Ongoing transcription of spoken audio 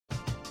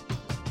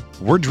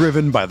We're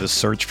driven by the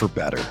search for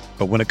better.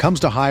 But when it comes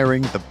to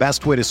hiring, the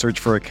best way to search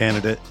for a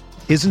candidate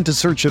isn't to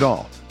search at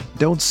all.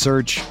 Don't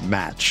search,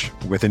 match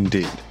with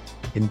Indeed.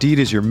 Indeed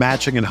is your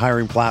matching and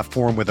hiring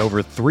platform with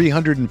over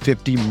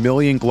 350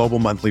 million global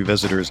monthly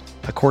visitors,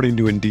 according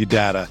to Indeed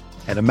data,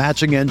 and a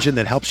matching engine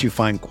that helps you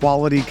find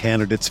quality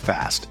candidates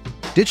fast.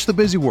 Ditch the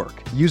busy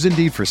work. Use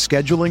Indeed for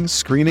scheduling,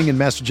 screening, and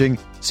messaging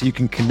so you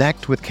can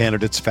connect with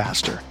candidates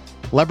faster.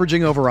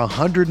 Leveraging over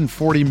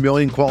 140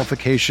 million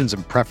qualifications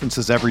and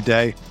preferences every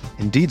day,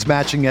 Indeed's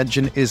matching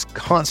engine is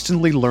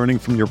constantly learning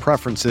from your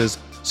preferences,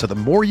 so the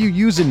more you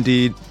use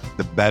Indeed,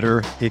 the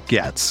better it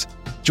gets.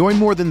 Join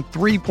more than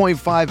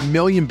 3.5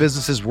 million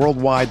businesses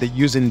worldwide that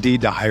use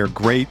Indeed to hire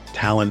great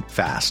talent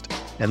fast.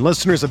 And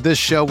listeners of this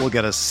show will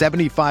get a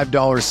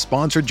 $75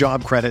 sponsored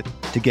job credit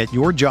to get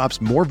your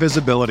jobs more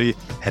visibility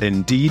at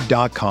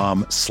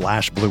Indeed.com/Blue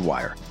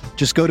Wire.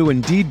 Just go to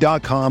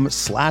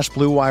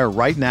Indeed.com/Blue Wire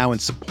right now and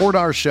support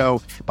our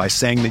show by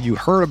saying that you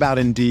heard about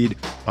Indeed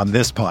on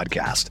this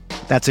podcast.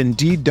 That's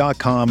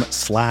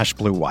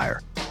Indeed.com/Blue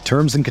Wire.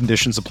 Terms and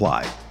conditions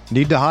apply.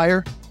 Need to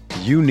hire?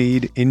 You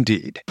need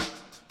Indeed.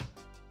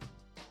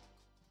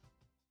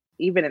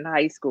 Even in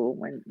high school,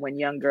 when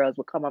young girls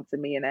would come up to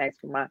me and ask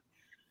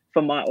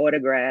for my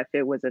autograph,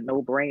 it was a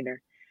no-brainer.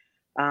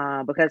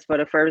 Because for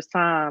the first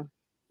time,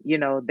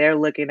 they're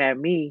looking at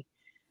me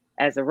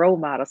as a role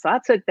model. So I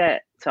took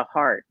that to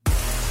heart.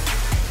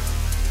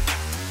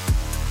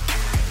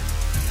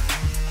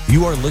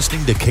 You are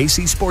listening to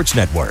KC Sports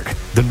Network,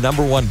 the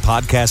 #1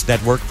 podcast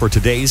network for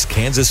today's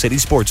Kansas City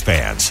sports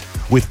fans.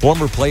 With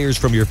former players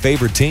from your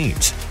favorite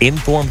teams,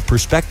 informed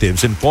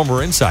perspectives, and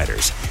former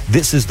insiders,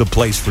 this is the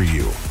place for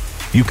you.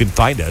 You can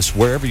find us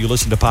wherever you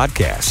listen to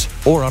podcasts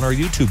or on our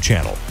YouTube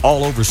channel,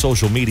 all over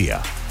social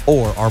media,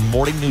 or our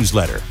morning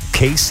newsletter,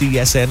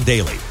 KCSN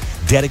Daily,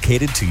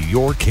 dedicated to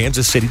your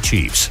Kansas City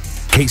Chiefs.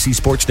 KC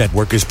Sports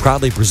Network is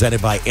proudly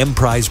presented by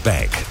Emprise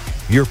Bank,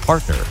 your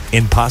partner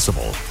in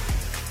possible.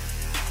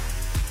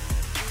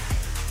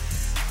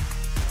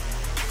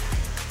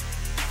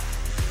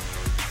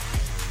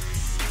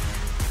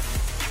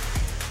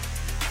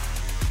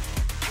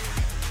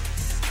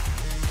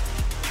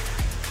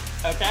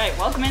 Okay,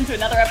 welcome into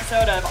another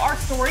episode of Our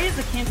Stories,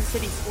 the Kansas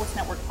City Sports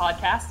Network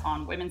podcast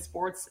on women's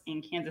sports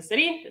in Kansas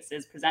City. This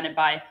is presented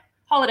by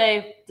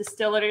Holiday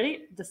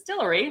Distillery,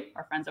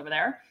 our friends over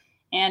there.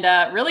 And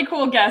really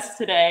cool guest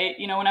today.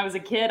 When I was a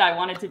kid, I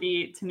wanted to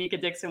be Tamika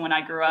Dixon when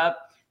I grew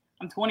up.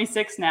 I'm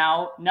 26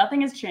 now. Nothing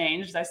has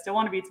changed. I still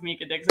want to be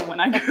Tamika Dixon when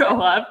I grow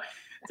up.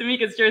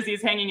 Tamika's jersey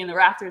is hanging in the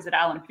rafters at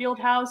Allen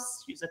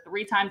Fieldhouse. She's a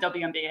 3-time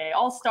WNBA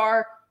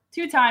All-Star,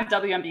 2-time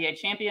WNBA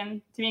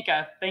champion.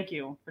 Tamika, thank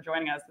you for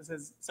joining us. This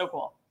is so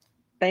cool.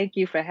 Thank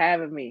you for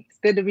having me. It's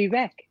good to be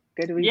back.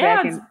 Good to be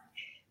back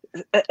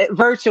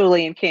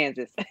virtually in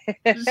Kansas.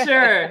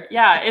 Sure.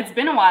 Yeah, it's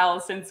been a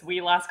while since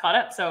we last caught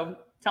up. So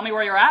tell me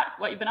where you're at,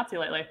 what you've been up to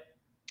lately.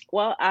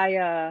 Well,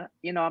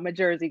 I'm a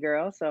Jersey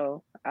girl,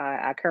 so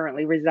I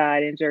currently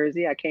reside in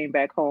Jersey. I came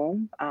back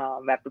home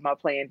after my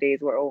playing days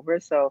were over.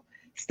 So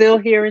still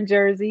here in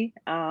Jersey,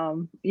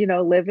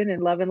 living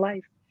and loving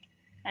life.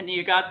 And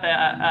you got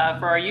the,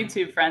 for our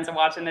YouTube friends and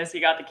watching this,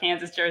 you got the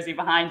Kansas jersey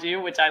behind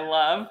you, which I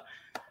love.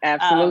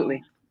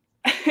 Absolutely.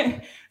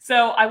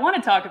 So I want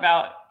to talk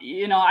about,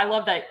 I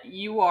love that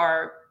you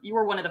were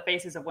one of the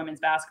faces of women's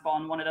basketball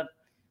and one of the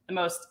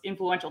most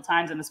influential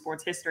times in the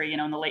sport's history,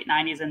 in the late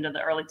 90s into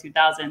the early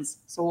 2000s.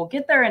 So we'll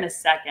get there in a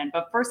second.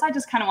 But first, I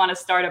just kind of want to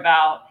start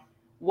about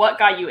what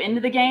got you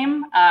into the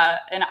game.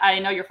 And I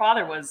know your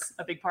father was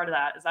a big part of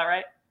that. Is that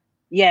right?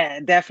 Yeah,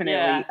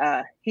 definitely.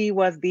 Yeah. He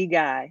was the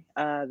guy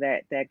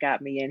that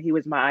got me in. He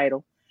was my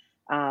idol.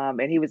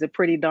 And he was a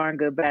pretty darn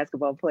good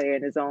basketball player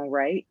in his own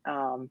right.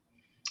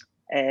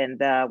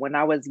 And when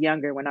I was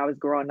younger, when I was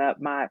growing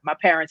up, my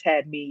parents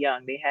had me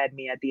young. They had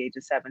me at the age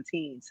of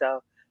 17.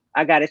 So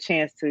I got a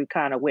chance to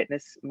kind of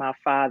witness my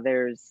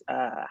father's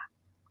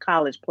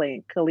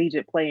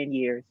collegiate playing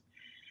years.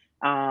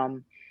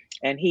 And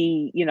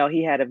he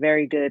had a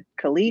very good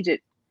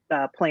collegiate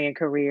playing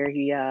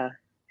career.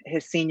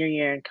 His senior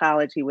year in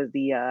college, he was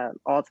the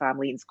all-time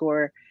leading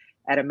scorer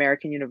at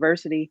American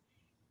University,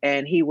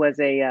 and he was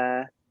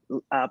a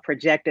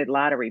projected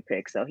lottery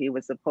pick. So he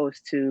was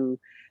supposed to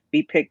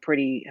be picked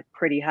pretty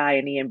high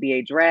in the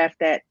NBA draft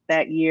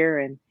that year.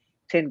 And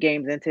 10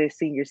 games into his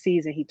senior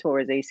season, he tore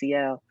his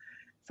ACL.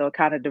 So it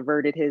kind of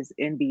diverted his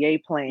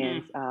NBA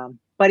plans.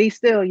 But he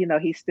still,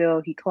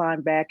 he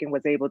climbed back and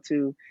was able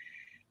to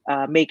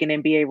make an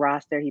NBA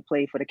roster. He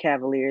played for the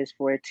Cavaliers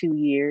for 2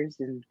 years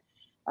and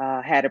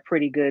had a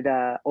pretty good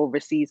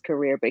overseas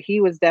career. But he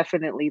was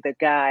definitely the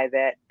guy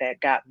that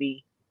got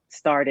me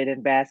started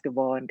in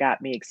basketball and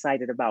got me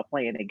excited about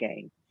playing the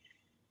game.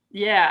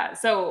 Yeah.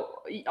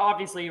 So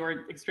obviously you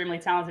were extremely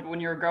talented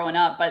when you were growing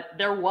up, but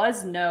there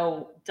was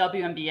no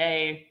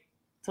WNBA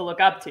to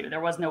look up to. There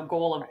was no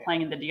goal of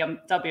playing in the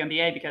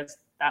WNBA because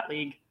that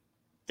league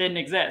didn't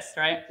exist,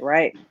 right?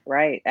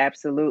 Right.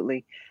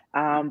 Absolutely.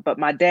 But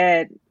my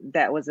dad,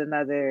 that was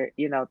another,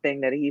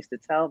 thing that he used to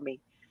tell me.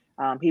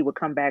 He would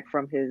come back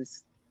from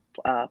his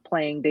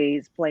playing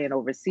days playing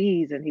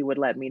overseas, and he would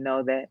let me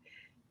know that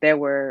there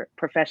were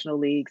professional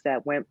leagues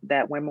that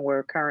women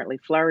were currently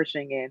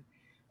flourishing in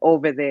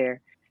over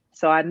there.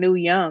 So I knew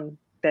young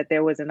that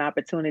there was an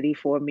opportunity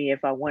for me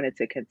if I wanted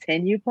to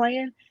continue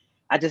playing.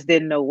 I just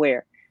didn't know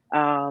where,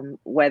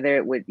 whether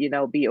it would,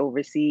 be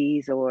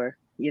overseas, or,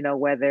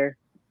 whether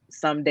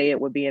someday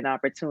it would be an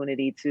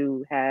opportunity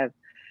to have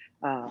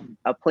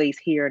a place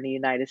here in the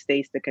United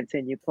States to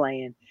continue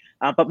playing.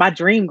 But my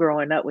dream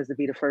growing up was to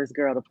be the first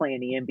girl to play in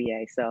the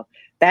NBA. So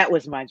that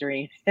was my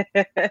dream.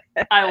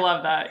 I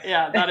love that.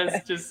 Yeah, that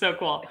is just so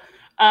cool.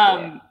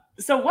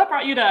 So what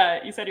brought you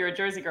you said you're a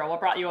Jersey girl. What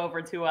brought you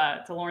over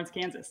to Lawrence,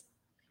 Kansas?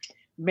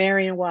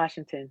 Marion,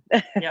 Washington.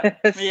 Yeah.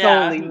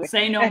 Yeah.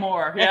 Say no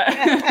more.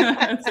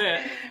 Yeah. That's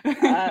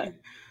it.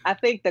 I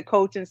think the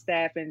coaching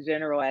staff in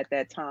general at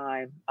that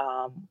time,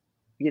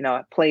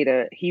 played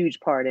a huge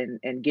part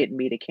in getting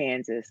me to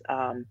Kansas.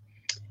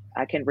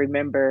 I can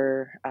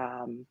remember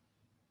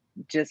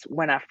just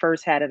when I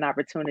first had an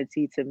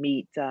opportunity to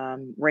meet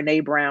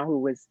Renee Brown, who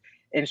was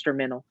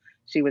instrumental.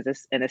 She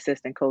was an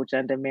assistant coach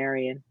under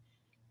Marion,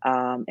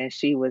 and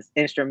she was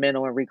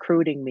instrumental in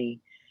recruiting me.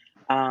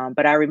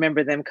 But I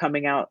remember them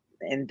coming out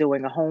and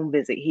doing a home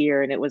visit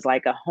here, and it was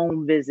like a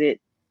home visit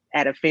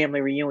at a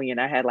family reunion.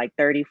 I had like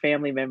 30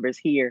 family members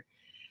here.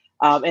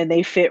 And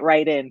they fit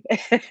right in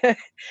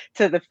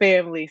to the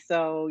family.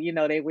 So,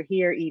 they were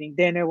here eating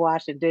dinner,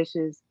 washing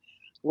dishes,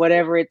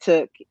 whatever it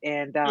took.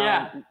 And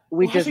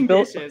we washing just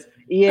built dishes.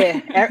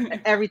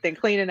 Everything,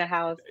 cleaning the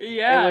house.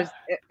 Yeah.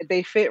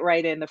 They fit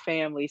right in the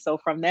family. So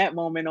from that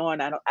moment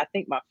on, I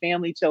think my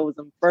family chose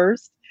them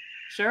first.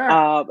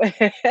 Sure.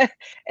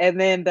 And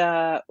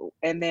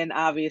then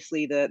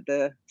obviously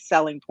the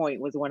selling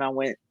point was when I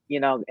went,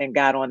 and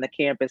got on the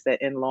campus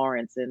in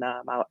Lawrence, and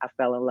I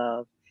fell in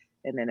love.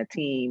 And then a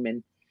team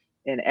and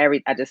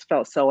I just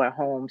felt so at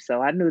home.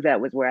 So I knew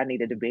that was where I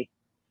needed to be.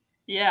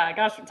 Yeah,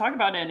 gosh, talk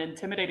about an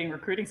intimidating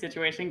recruiting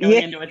situation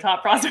going into a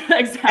top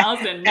prospect's house,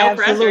 and no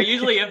pressure.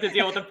 Usually you have to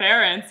deal with the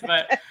parents,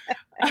 but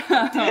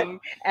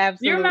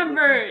Absolutely. You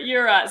remember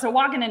so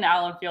walking into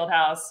Allen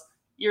Fieldhouse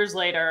years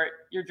later,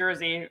 your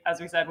jersey,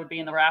 as we said, would be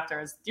in the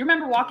rafters. Do you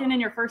remember walking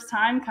in your first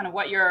time, kind of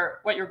what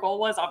your goal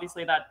was?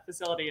 Obviously that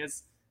facility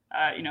is,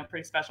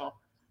 pretty special.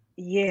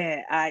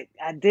 Yeah, I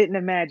didn't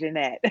imagine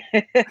that.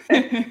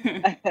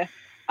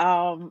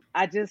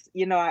 I just,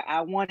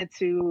 I wanted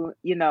to,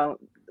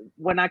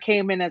 when I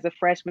came in as a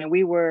freshman,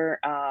 we were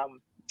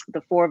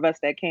the four of us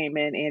that came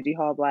in, Angie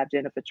Hallblatt,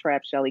 Jennifer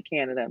Trapp, Shelly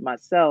Canada, and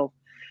myself.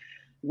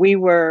 We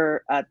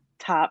were a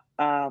top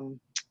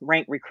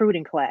ranked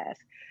recruiting class.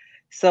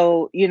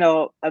 So,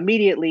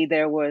 immediately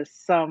there was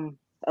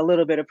a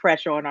little bit of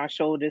pressure on our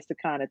shoulders to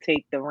kind of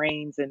take the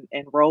reins and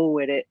roll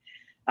with it.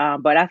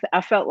 But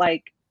I felt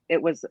like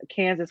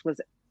Kansas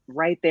was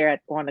right there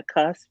on the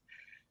cusp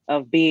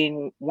of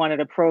being one of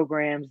the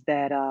programs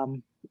that,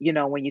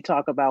 when you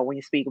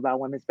speak about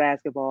women's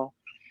basketball,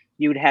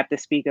 you would have to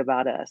speak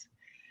about us.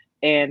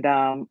 And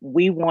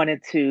we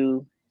wanted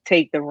to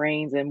take the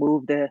reins and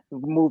move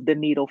the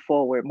needle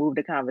forward, move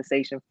the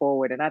conversation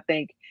forward. And I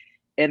think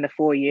in the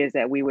 4 years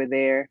that we were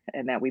there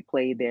and that we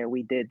played there,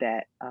 we did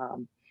that.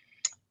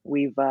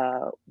 We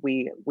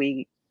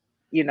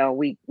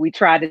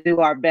tried to do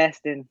our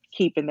best in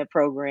keeping the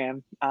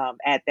program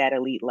at that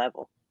elite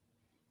level.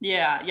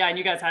 Yeah. And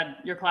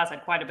your class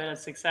had quite a bit of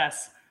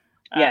success.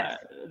 Yes.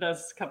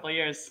 Those couple of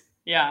years.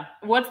 Yeah.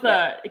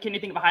 Can you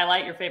think of a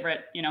highlight, your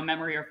favorite,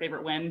 memory or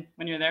favorite win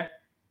when you were there?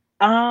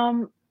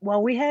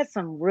 Well, we had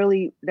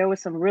there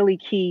was some really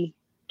key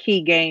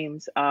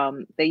games.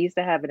 They used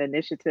to have an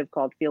initiative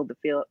called Field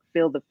the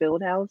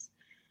Fieldhouse.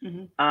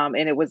 Mm-hmm.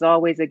 And it was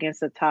always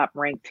against a top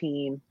ranked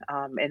team.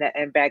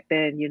 And back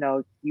then,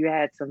 you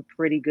had some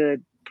pretty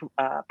good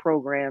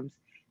programs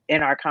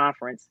in our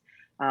conference,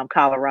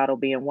 Colorado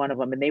being one of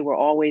them, and they were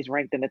always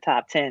ranked in the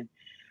top 10.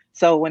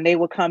 So when they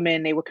would come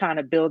in, they would kind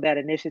of build that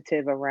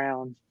initiative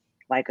around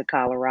like a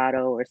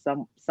Colorado or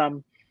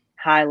some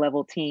high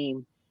level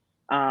team.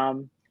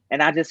 And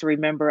I just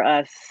remember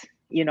us,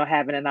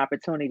 having an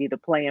opportunity to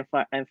play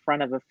in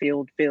front of a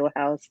field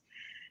house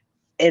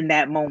in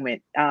that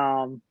moment.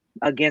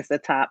 Against a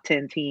top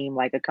 10 team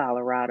like a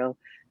Colorado.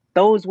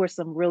 Those were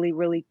some really,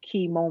 really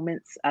key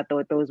moments. I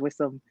thought those were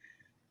some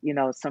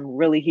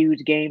really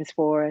huge games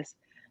for us.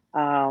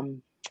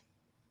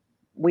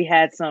 We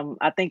had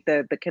I think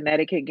the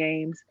Connecticut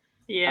games.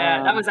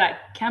 Yeah, that was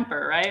at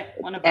Kemper, right?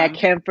 One of them. At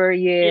Kemper,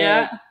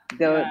 yeah.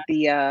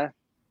 The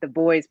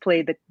boys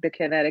played the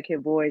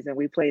Connecticut boys, and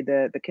we played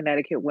the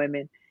Connecticut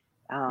women.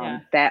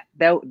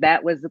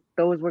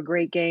 Those were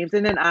great games.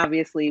 And then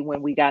obviously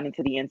when we got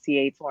into the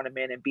NCAA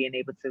tournament and being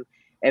able to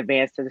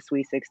advance to the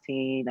Sweet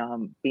 16,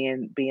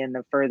 being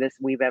the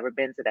furthest we've ever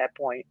been to that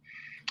point.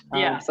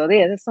 So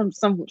there's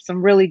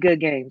some really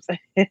good games.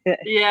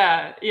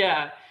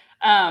 Yeah.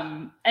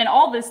 And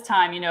all this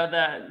time,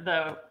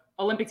 the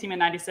Olympic team in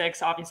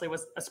 '96 obviously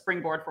was a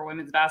springboard for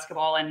women's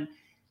basketball, and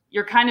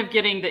you're kind of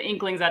getting the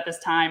inklings at this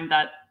time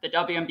that the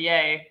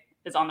WNBA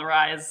is on the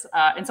rise,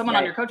 and someone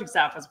on your coaching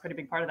staff was a pretty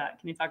big part of that.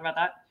 Can you talk about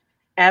that?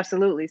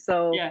 Absolutely.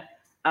 So, Yeah.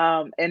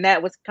 And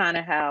that was kind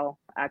of how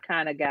I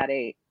kind of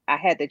I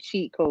had the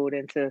cheat code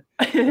into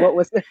what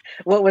was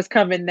what was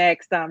coming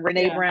next.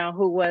 Renee Yeah. Brown,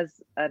 who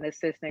was an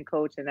assistant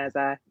coach, and as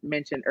I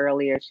mentioned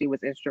earlier, she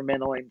was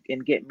instrumental in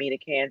getting me to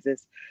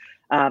Kansas.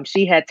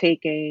 She had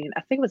taken,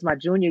 I think it was my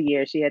junior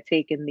year, she had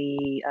taken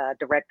the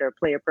director of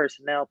player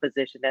personnel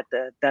position at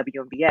the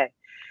WNBA.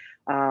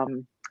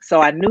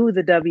 So I knew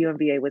the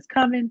WNBA was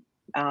coming.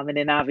 And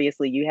then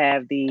obviously you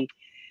have the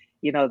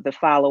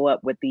follow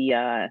up with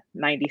the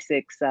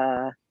 96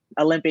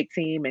 Olympic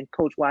team, and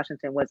Coach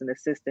Washington was an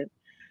assistant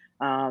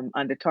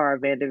under Tara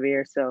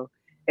Vanderveer. So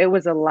it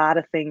was a lot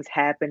of things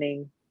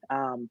happening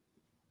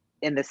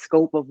in the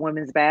scope of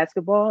women's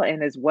basketball,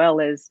 and as well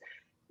as,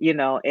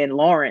 in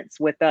Lawrence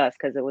with us,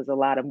 because it was a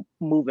lot of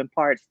moving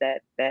parts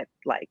that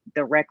like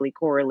directly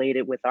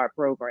correlated with our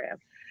program.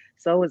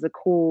 So it was a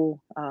cool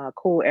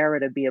era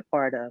to be a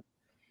part of.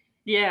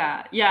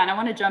 Yeah. And I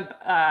want to jump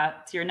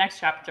to your next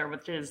chapter,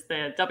 which is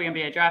the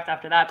WNBA draft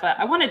after that. But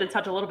I wanted to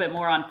touch a little bit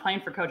more on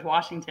playing for Coach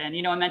Washington.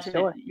 You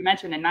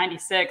mentioned in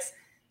 '96,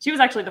 she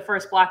was actually the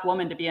first Black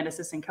woman to be an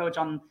assistant coach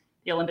on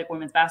the Olympic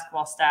women's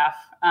basketball staff.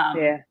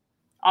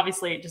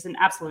 Obviously, just an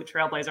absolute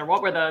trailblazer.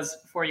 What were those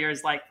 4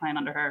 years like playing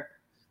under her?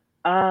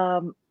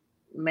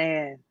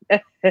 Man,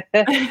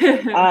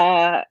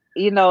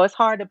 it's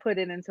hard to put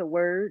it into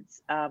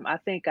words. I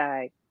think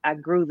I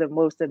grew the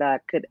most that I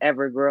could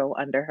ever grow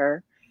under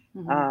her.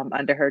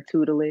 Under her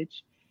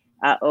tutelage.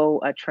 I owe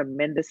a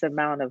tremendous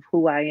amount of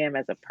who I am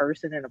as a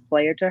person and a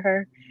player to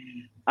her.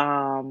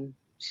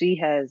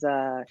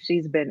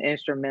 She's been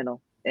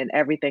instrumental in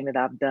everything that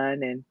I've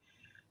done, and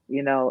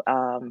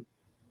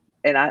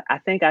and I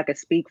think I could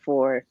speak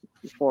for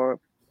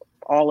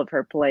all of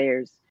her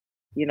players,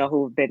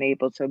 who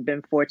have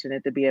been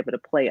fortunate to be able to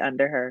play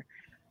under her.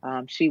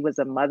 She was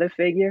a mother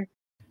figure.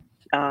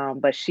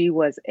 But she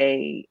was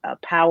a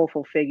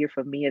powerful figure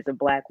for me as a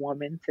Black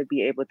woman, to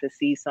be able to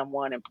see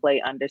someone and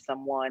play under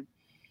someone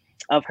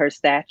of her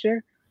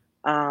stature,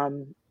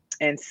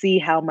 and see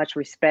how much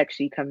respect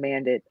she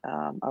commanded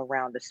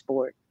around the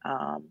sport.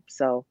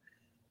 So,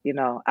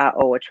 I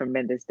owe a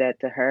tremendous debt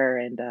to her.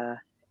 And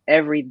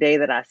every day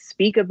that I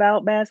speak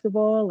about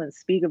basketball and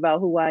speak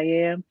about who I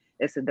am,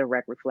 it's a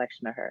direct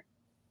reflection of her.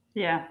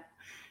 Yeah.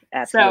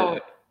 Absolutely.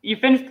 So you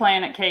finished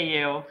playing at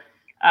KU.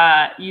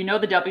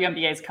 The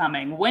WNBA is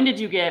coming. When did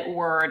you get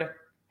word,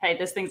 hey,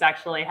 this thing's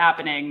actually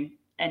happening,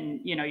 and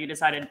you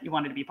decided you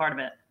wanted to be part of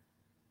it?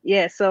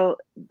 Yeah, so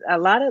a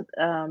lot of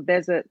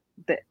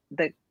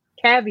the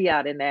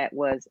caveat in that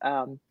was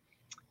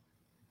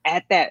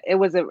it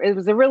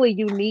was a really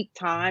unique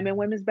time in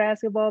women's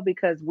basketball,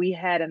 because we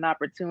had an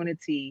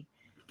opportunity,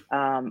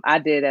 I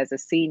did as a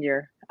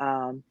senior,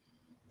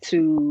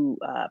 to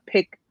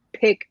pick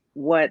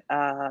what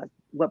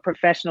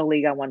professional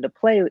league I wanted to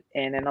play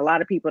in. And a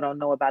lot of people don't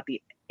know about the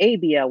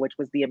ABL, which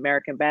was the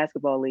American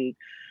Basketball League,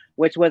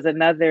 which was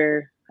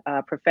another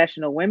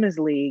professional women's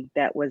league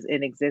that was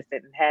in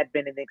existence and had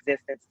been in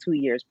existence 2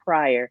 years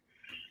prior.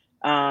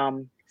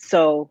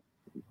 So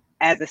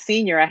as a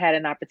senior, I had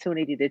an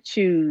opportunity to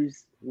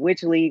choose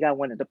which league I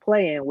wanted to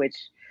play in, which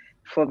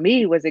for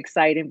me was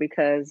exciting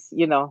because,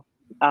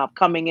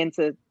 coming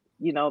into,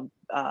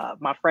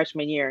 my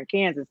freshman year in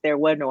Kansas, there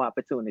were no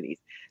opportunities.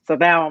 So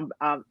now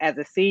as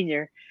a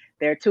senior,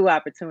 there are two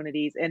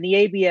opportunities, and the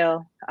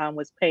ABL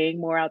was paying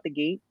more out the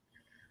gate.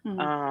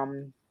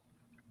 Mm-hmm.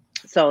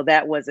 So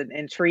that was an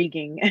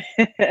intriguing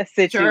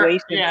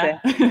situation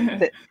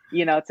to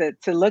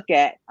look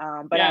at.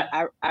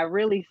 I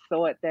really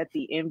thought that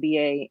the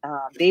NBA,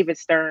 David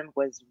Stern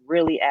was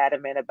really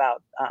adamant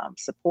about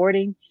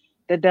supporting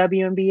the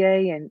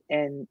WNBA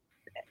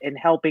and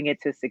helping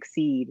it to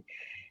succeed.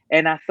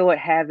 And I thought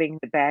having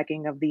the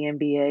backing of the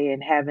NBA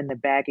and having the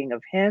backing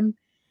of him,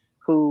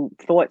 who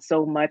thought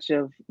so much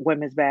of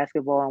women's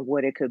basketball and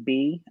what it could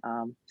be,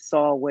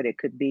 saw what it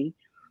could be,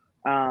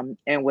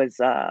 and was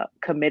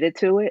committed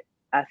to it.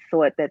 I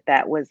thought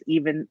that was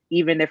even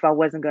if I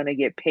wasn't going to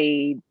get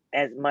paid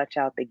as much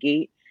out the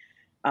gate,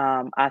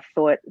 I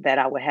thought that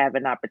I would have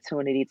an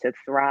opportunity to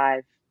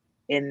thrive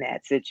in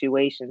that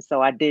situation.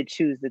 So I did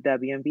choose the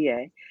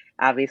WNBA.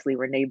 Obviously,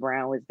 Renee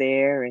Brown was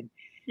there, and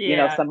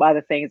some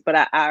other things, but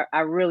I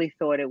really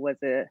thought it was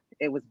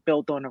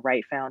built on the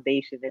right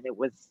foundation, and it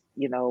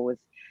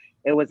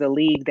was a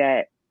league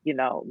that,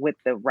 with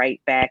the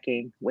right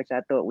backing, which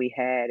I thought we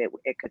had,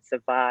 it could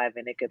survive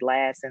and it could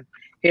last. And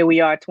here we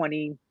are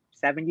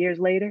 27 years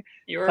later.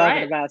 You're talking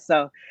right. about,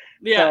 so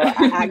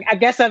I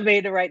guess I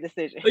made the right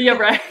decision. Yeah,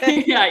 right.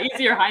 Yeah,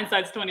 easier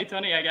hindsight's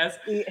 2020, I guess.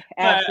 Yeah,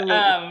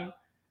 absolutely.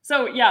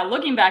 So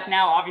looking back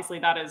now, obviously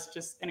that is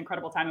just an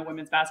incredible time in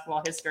women's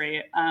basketball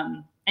history.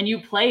 And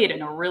you played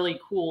in a really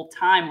cool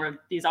time where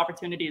these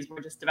opportunities were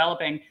just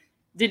developing.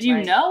 Did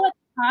you know at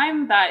the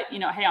time that,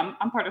 hey,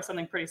 I'm part of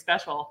something pretty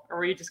special, or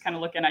were you just kind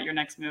of looking at your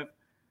next move?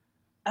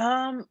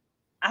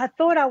 I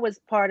thought I was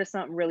part of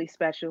something really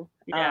special,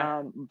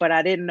 but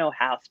I didn't know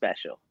how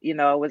special. It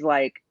was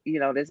like,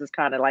 this is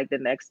kind of like the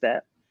next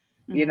step,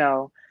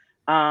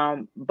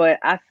 But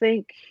I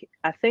think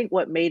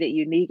what made it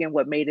unique and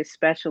what made it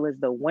special is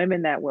the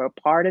women that were a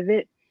part of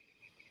it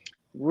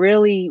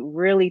really,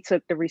 really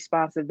took the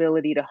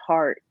responsibility to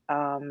heart,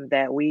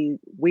 that we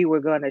were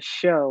going to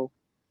show,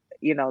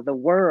 the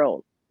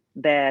world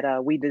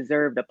that we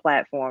deserved a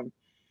platform,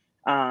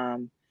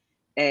 um,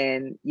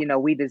 and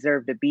we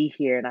deserve to be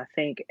here. And I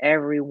think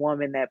every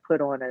woman that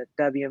put on a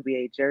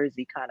WNBA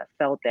jersey kind of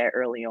felt that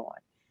early on.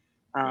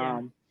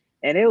 Yeah.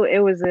 And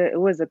it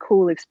was a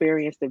cool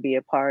experience to be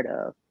a part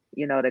of.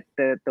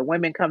 The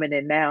women coming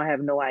in now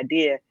have no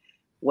idea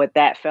what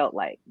that felt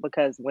like,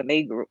 because when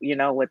they grew,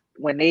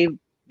 when they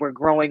were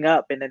growing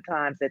up in the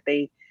times that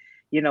they,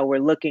 were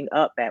looking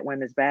up at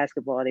women's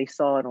basketball, they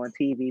saw it on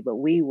TV, but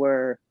we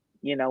were,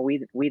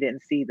 we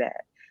didn't see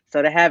that.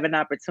 So to have an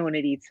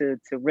opportunity to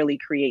really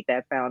create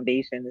that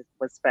foundation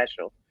was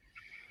special.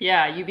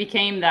 Yeah, you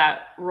became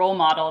that role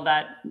model,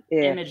 that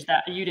Yeah, image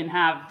that you didn't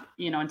have,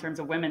 in terms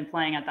of women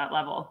playing at that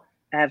level.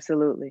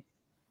 absolutely.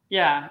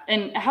 Yeah.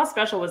 And how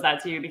special was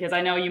that to you? Because I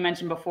know you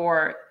mentioned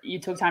before you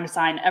took time to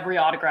sign every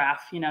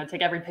autograph,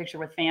 take every picture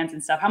with fans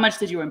and stuff. How much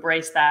did you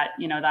embrace that,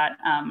 that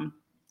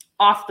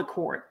off the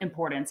court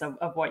importance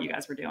of what you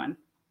guys were doing?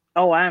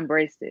 Oh, I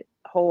embraced it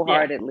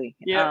wholeheartedly.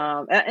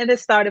 Yeah. And it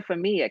started for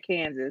me at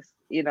Kansas,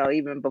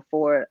 even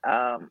before,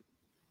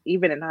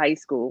 even in high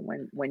school,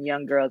 when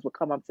young girls would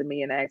come up to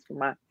me and ask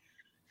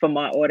for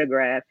my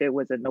autograph, it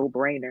was a no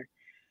brainer,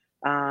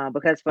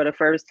 because for the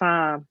first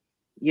time,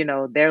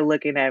 they're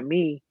looking at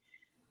me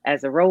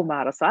as a role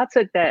model. So I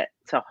took that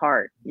to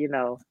heart,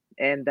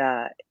 and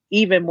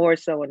even more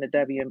so in the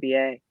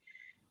WNBA.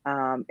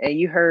 And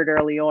you heard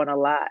early on a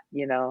lot,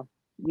 the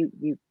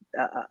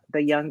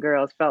young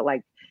girls felt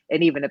like,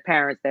 and even the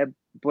parents that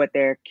brought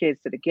their kids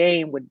to the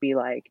game would be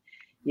like,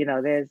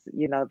 there's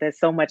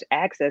so much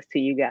access to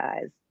you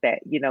guys that,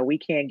 we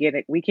can't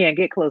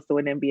get close to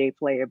an NBA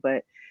player,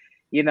 but,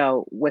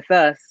 with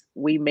us,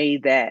 we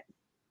made that,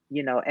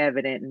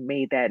 evident and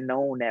made that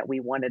known that we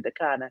wanted to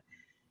kind of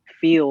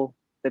feel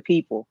the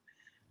people.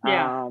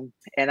 Yeah.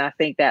 And I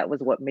think that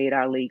was what made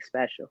our league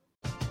special.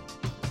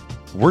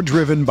 We're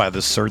driven by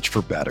the search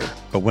for better.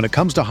 But when it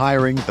comes to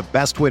hiring, the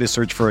best way to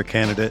search for a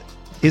candidate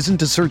isn't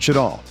to search at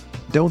all.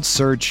 Don't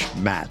search,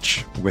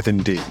 match with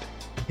Indeed.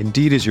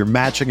 Indeed is your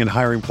matching and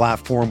hiring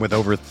platform with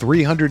over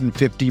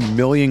 350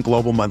 million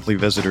global monthly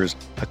visitors,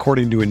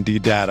 according to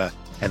Indeed data,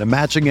 and a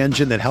matching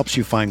engine that helps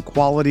you find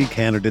quality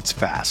candidates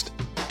fast.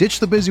 Ditch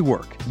the busy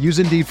work. Use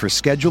Indeed for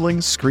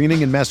scheduling,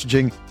 screening, and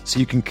messaging so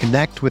you can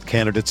connect with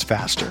candidates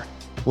faster.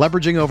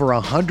 Leveraging over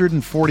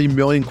 140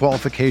 million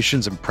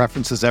qualifications and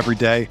preferences every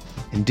day,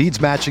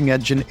 Indeed's matching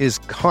engine is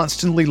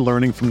constantly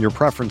learning from your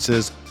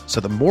preferences, so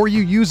the more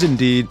you use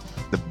Indeed,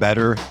 the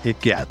better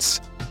it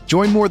gets.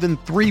 Join more than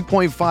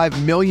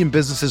 3.5 million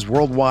businesses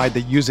worldwide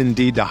that use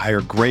Indeed to hire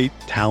great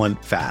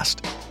talent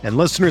fast. And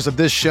listeners of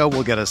this show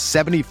will get a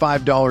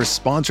 $75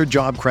 sponsored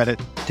job credit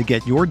to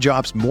get your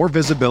jobs more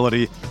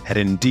visibility at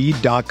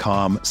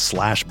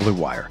Indeed.com/Blue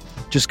Wire.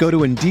 Just go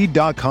to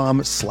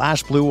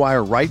Indeed.com/Blue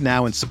Wire right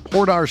now and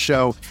support our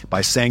show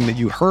by saying that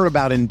you heard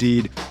about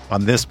Indeed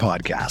on this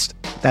podcast.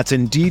 That's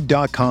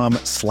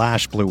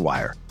Indeed.com/Blue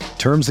Wire.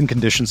 Terms and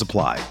conditions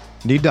apply.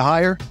 Need to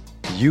hire?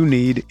 You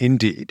need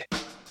Indeed.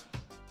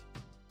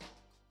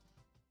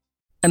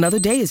 Another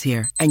day is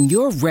here, and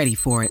you're ready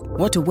for it.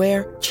 What to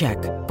wear? Check.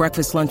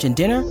 Breakfast, lunch, and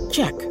dinner?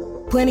 Check.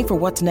 Planning for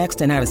what's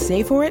next and how to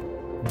save for it?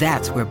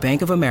 That's where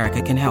Bank of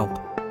America can help.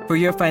 For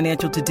your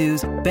financial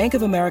to-dos, Bank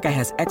of America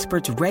has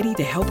experts ready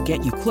to help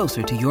get you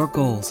closer to your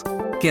goals.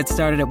 Get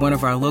started at one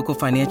of our local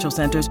financial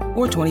centers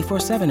or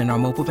 24/7 in our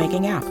mobile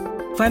banking app.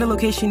 Find a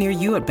location near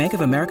you at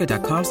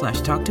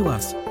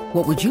bankofamerica.com/talktous.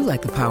 What would you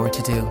like the power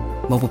to do?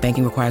 Mobile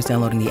banking requires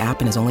downloading the app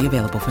and is only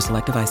available for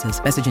select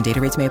devices. Message and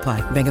data rates may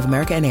apply. Bank of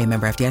America NA,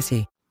 member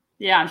FDIC.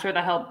 Yeah, I'm sure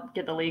that helped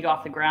get the league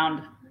off the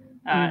ground,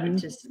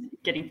 just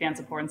getting fan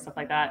support and stuff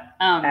like that.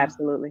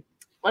 Absolutely.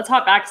 Let's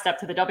hop back a step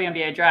to the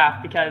WNBA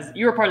draft, because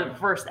you were part of the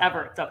first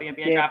ever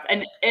WNBA draft,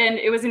 and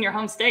it was in your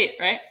home state,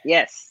 right?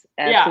 Yes,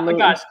 absolutely.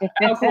 Yeah, gosh,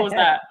 how cool was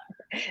that?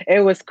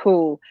 It was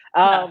cool.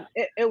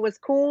 It was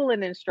cool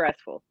and then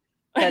stressful.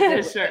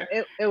 Sure.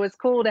 It was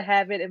cool to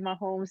have it in my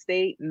home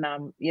state, and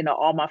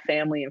all my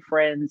family and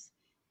friends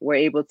were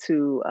able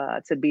to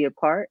be a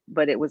part.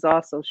 But it was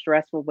also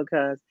stressful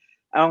because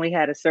I only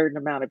had a certain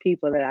amount of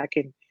people that I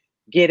can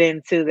get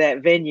into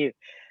that venue.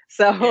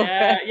 So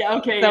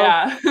picking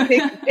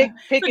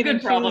and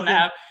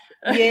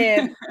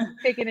choosing,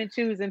 picking and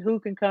choosing who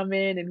can come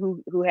in and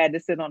who had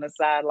to sit on the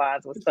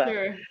sidelines was tough.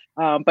 Sure.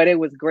 But it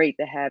was great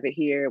to have it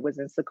here. It was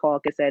in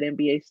Secaucus at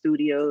NBA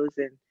Studios,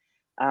 and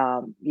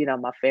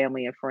my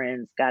family and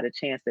friends got a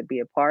chance to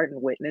be a part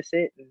and witness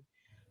it.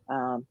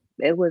 And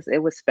it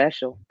was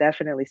special,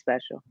 definitely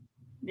special.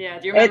 Yeah.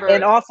 Do you remember?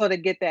 And also to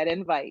get that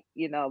invite,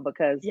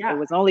 because it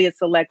was only a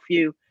select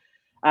few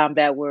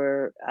that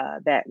were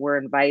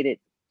invited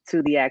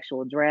to the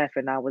actual draft,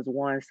 and I was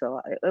one. So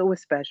it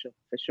was special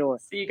for sure.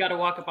 So you got to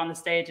walk up on the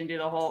stage and do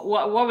the whole,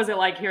 what was it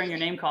like hearing your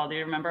name called? Do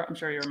you remember? I'm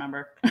sure you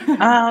remember.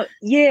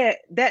 Yeah.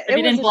 If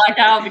you didn't black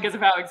out because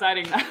of how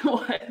exciting that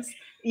was.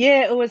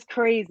 Yeah, it was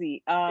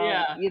crazy.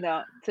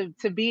 Yeah.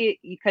 To be,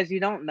 because you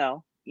don't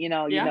know,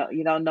 Yeah.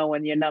 you don't know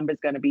when your number's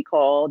going to be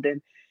called.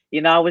 And,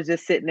 I was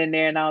just sitting in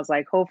there and I was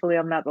like, hopefully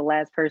I'm not the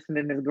last person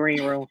in this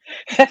green room.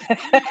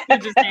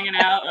 Just hanging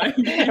out.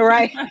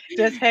 Right.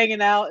 Just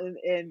hanging out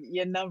and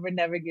your number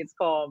never gets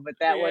called, but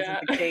that wasn't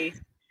Yeah. the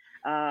case.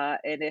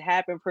 And it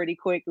happened pretty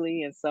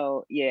quickly. And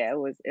so, yeah,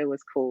 it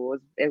was cool.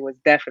 It was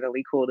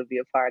definitely cool to be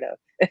a part of.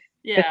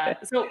 Yeah.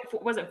 So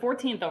was it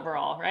 14th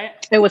overall,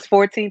 right? It was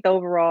 14th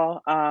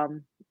overall.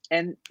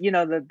 And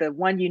the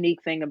one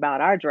unique thing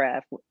about our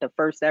draft, the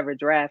first ever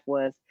draft,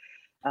 was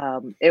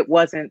it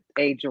wasn't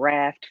a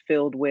draft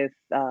filled with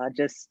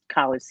just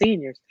college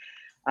seniors.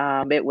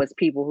 It was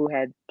people who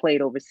had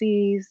played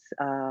overseas,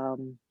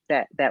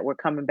 that were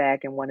coming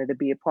back and wanted to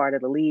be a part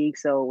of the league.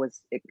 So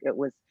it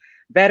was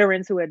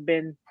veterans who had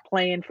been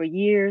playing for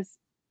years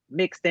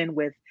mixed in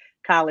with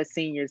college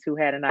seniors who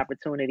had an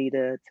opportunity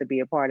to be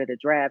a part of the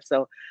draft.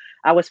 So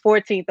I was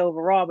 14th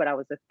overall, but I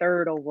was the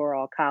third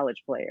overall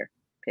college player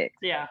picked.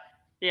 Yeah.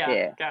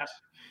 Yeah. Gosh.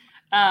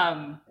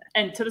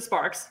 And to the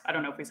Sparks. I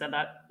don't know if we said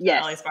that.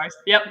 Yes. LA Sparks.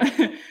 Yep.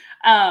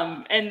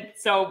 And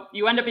so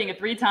you end up being a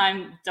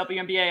 3-time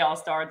WNBA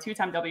All-Star,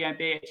 2-time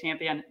WNBA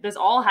champion. This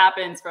all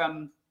happens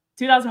from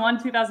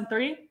 2001,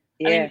 2003.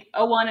 Yeah. I mean,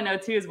 01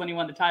 and 02 is when you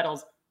won the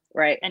titles.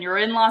 Right. And you're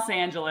in Los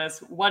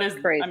Angeles. What is,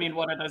 Crazy. I mean,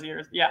 what are those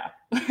years? Yeah.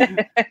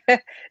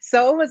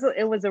 So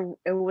it was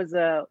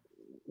a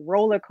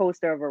roller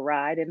coaster of a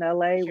ride in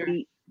LA. Sure.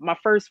 My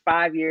first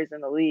 5 years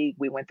in the league,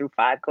 we went through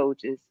 5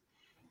 coaches,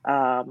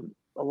 a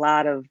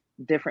lot of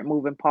different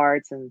moving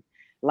parts and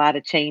a lot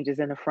of changes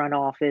in the front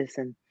office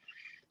and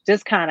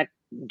just kind of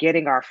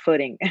getting our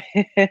footing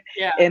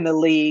in the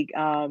league.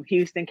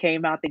 Houston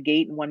came out the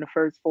gate and won the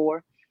first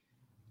 4.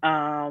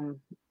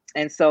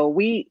 And so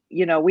we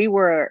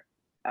were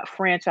a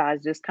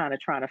franchise just kind of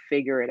trying to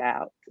figure it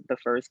out the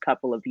first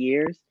couple of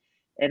years.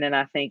 And then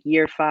I think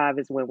year 5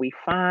 is when we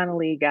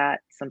finally got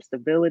some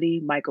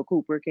stability. Michael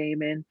Cooper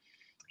came in.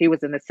 He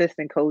was an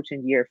assistant coach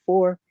in year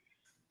 4.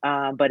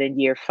 But in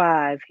year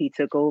 5, he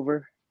took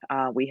over.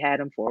 We had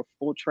him for a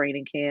full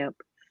training camp.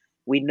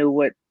 We knew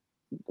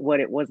what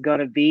it was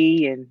going to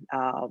be.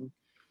 And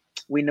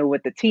we knew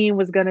what the team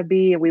was going to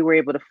be. And we were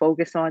able to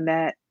focus on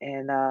that.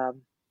 And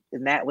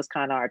that was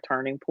kind of our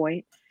turning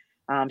point.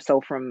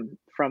 So from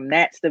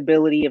that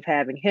stability of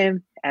having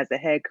him as a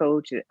head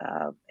coach,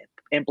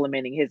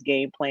 implementing his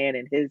game plan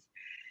and his,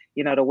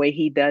 the way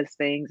he does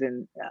things.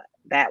 And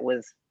that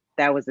was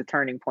the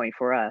turning point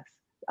for us.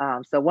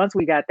 So once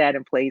we got that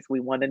in place, we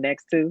won the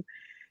next 2.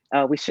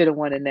 We should have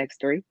won the next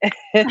 3,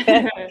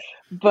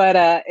 but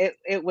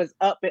it was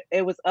up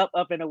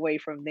and away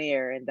from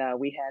there. And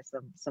we had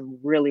some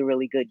really,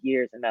 really good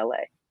years in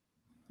LA.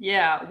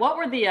 Yeah. What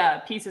were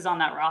the pieces on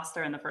that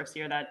roster in the first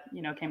year that,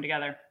 came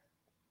together?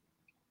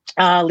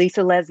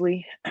 Lisa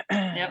Leslie,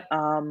 Yep.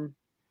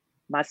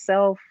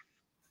 Myself,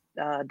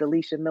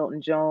 Delisha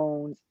Milton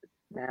Jones,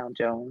 now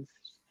Jones.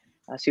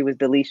 She was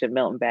Delisha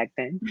Milton back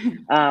then.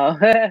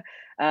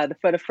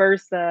 For the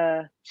first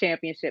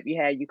championship,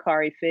 you had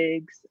Yukari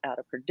Figs out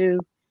of Purdue,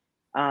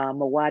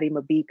 Mawadi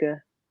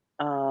Mabika,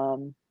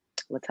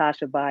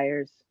 Latasha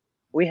Byers.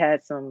 We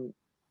had some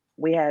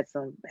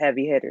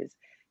heavy hitters.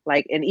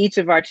 Like in each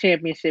of our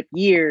championship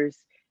years,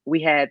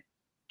 we had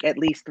at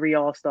least 3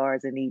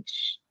 All-Stars in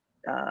each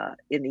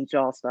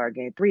All-Star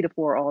game, 3 to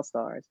 4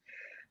 All-Stars.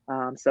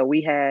 So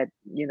we had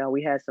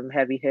some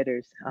heavy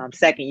hitters.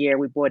 Second year,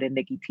 we brought in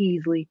Nikki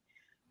Teasley.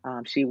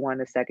 She won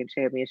the second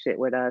championship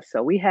with us.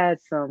 So we had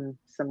some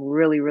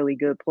really, really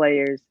good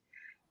players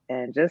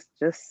and just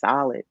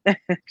solid,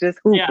 just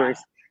hoopers.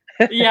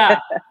 Yeah.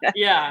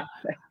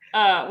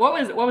 What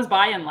was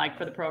buy-in like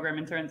for the program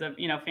in terms of,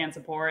 fan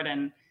support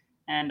and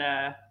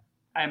I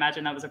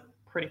imagine that was a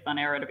pretty fun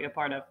era to be a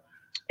part of.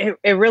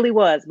 It really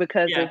was,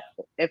 because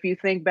if you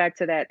think back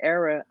to that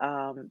era,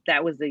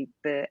 that was the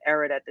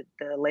era that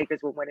the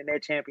Lakers were winning their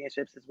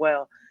championships as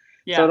well.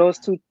 Yeah. So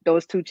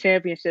those two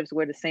championships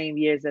were the same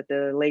years that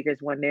the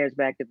Lakers won theirs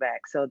back to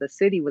back. So the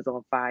city was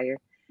on fire.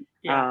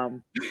 Yeah.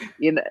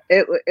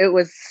 It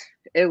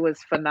was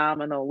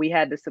phenomenal. We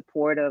had the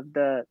support of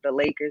the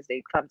Lakers.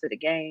 They come to the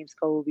games,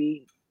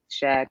 Kobe,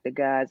 Shaq, the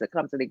guys that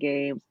come to the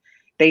games.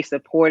 They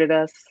supported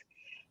us.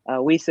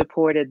 We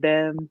supported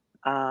them.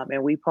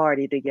 And we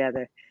partied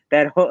together.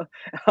 So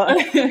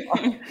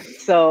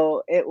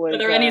it was. Are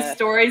there any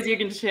stories you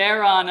can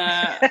share on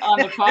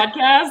the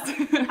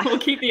podcast? We'll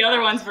keep the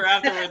other ones for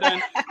afterward.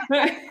 Then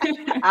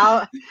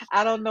I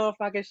don't know if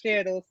I can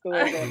share those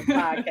stories on the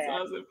podcast,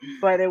 awesome.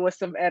 But it was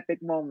some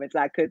epic moments.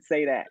 I could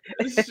say that.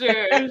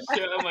 Sure.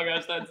 Oh my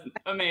gosh, that's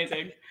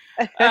amazing.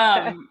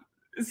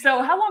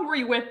 So how long were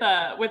you with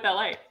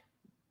LA?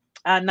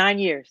 9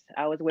 years.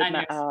 I was with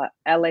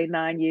LA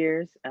 9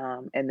 years.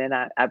 And then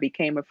I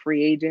became a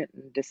free agent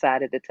and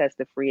decided to test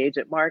the free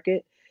agent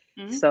market.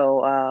 Mm-hmm.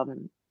 So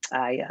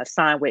I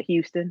signed with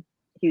Houston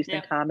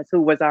Comets,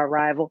 who was our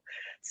rival,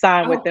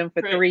 signed with them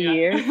for 3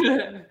 years.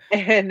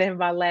 And then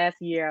my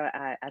last year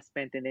I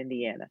spent in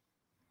Indiana.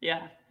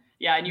 Yeah.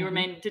 Yeah. And you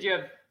remained, did you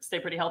stay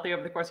pretty healthy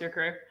over the course of your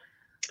career?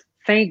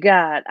 Thank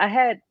God. I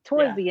had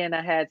towards Yeah. the end,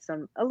 I had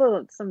some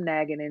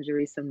nagging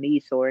injuries, some knee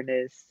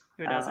soreness.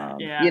 Who doesn't?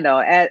 Yeah. You know,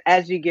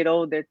 as you get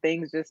older,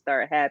 things just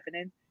start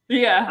happening.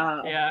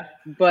 Yeah. Uh, Yeah.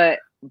 but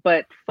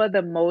for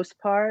the most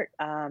part,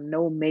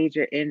 no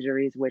major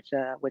injuries, which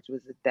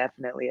was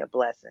definitely a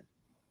blessing.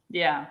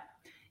 Yeah.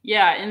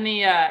 Yeah. In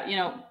the,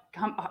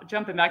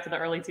 jumping back to the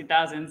early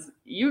 2000s,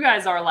 you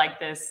guys are like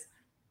this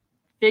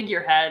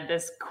figurehead,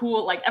 this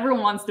cool, like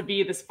everyone wants to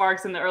be the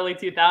Sparks in the early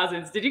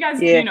 2000s. Did you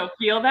guys, Yeah.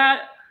 feel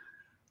that?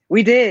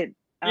 We did.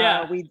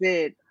 Yeah. We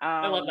did.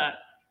 I love that.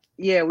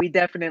 Yeah, we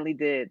definitely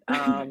did.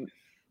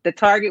 The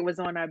target was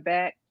on our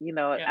back.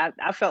 Yeah.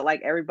 I felt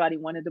like everybody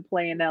wanted to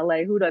play in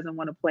LA. Who doesn't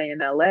want to play in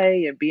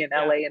LA and be in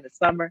Yeah. LA in the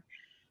summer?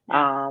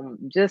 Yeah.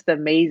 Just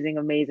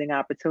amazing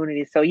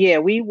opportunities. So yeah,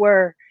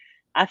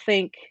 I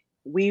think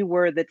we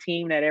were the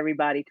team that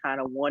everybody kind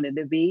of wanted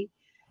to be.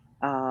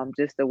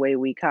 Just the way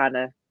we kind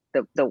of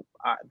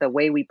the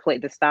way we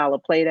played, the style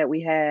of play that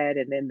we had,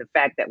 and then the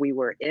fact that we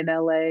were in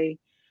LA.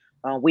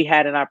 We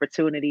had an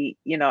opportunity.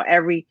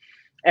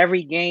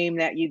 Every game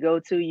that you go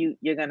to,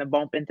 you're gonna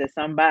bump into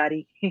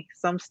somebody,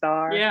 some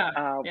star.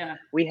 Yeah. Yeah.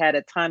 We had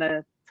a ton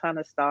of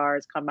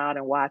stars come out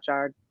and watch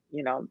our,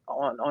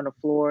 on the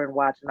floor and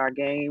watching our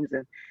games,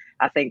 and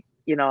I think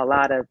a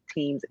lot of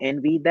teams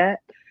envied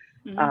that,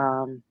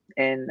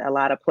 and a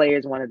lot of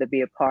players wanted to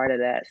be a part of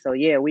that. So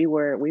yeah, we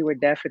were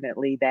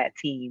definitely that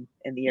team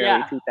in the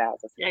early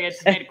 2000s. Yeah, it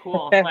just made it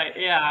cool. Like,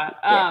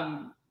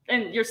 yeah.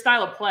 And your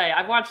style of play,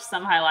 I've watched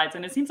some highlights,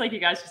 and it seems like you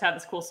guys just had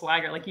this cool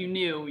swagger. Like you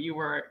knew you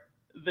were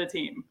the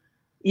team.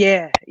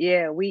 Yeah,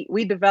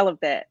 we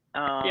developed that.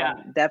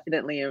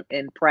 Definitely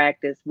in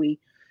practice. We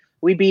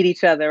beat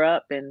each other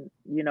up, and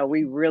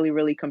we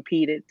really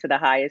competed to the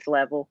highest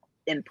level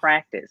in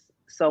practice.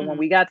 So when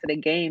we got to the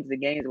games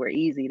were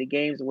easy. The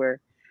games were,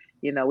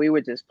 we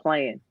were just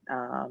playing.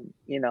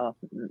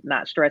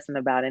 Not stressing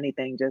about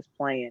anything, just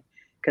playing,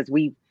 because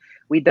we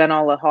done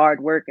all the hard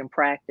work in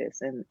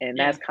practice, and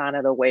that's kind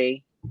of the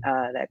way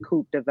that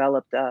Coop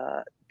developed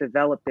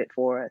it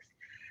for us.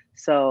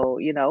 So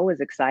it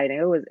was exciting.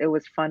 It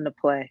was fun to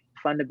play,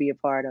 fun to be a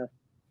part of.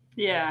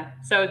 Yeah.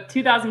 So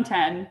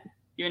 2010,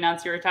 you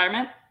announced your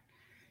retirement.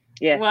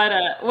 Yeah.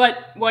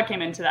 What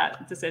came into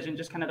that decision?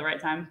 Just kind of the right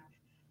time.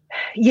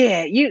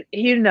 Yeah,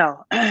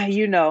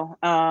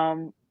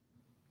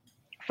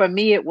 for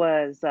me it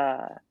was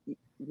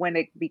when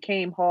it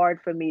became hard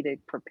for me to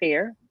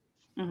prepare.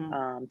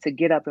 To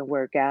get up and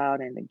work out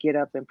and to get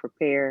up and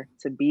prepare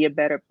to be a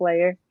better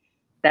player,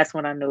 that's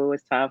when I knew it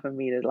was time for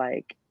me to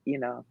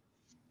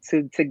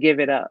to give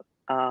it up.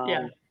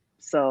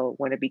 So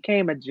when it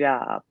became a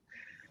job,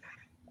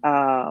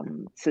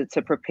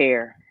 to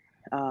prepare,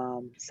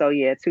 so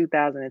yeah,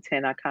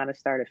 2010, I kind of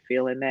started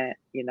feeling that,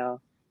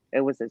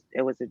 it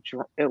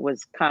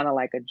was kind of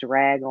like a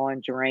drag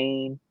on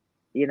drain,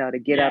 to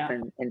get up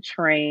and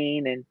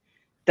train and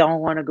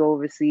don't want to go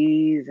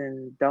overseas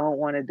and don't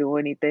want to do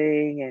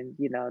anything, and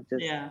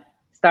just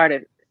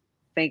started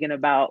thinking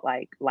about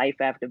like life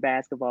after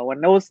basketball.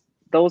 When those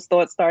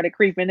thoughts started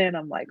creeping in,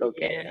 I'm like,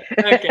 okay.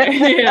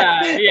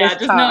 Just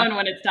time. Knowing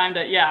when it's time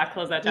to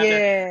close that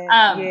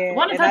chapter.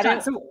 Want to touch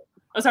on?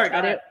 Sorry, go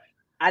ahead.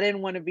 I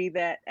didn't want to be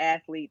that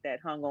athlete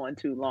that hung on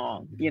too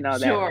long.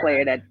 That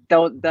player that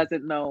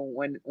doesn't know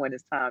when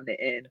it's time to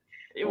end.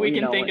 We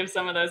can think of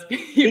some of those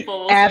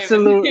people.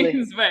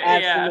 Absolutely.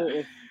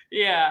 Absolutely.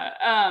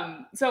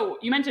 Yeah. So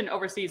you mentioned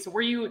overseas. So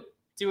were you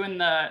doing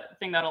the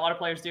thing that a lot of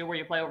players do where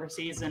you play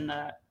overseas in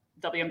the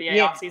WNBA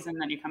offseason,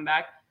 then you come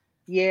back?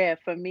 Yeah,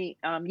 for me,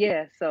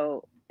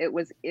 so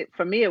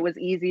for me it was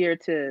easier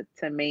to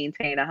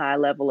maintain a high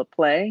level of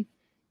play,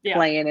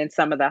 playing in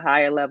some of the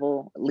higher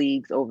level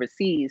leagues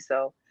overseas.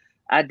 So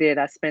I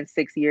spent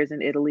 6 years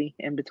in Italy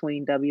in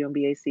between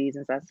WNBA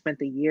seasons. I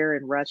spent a year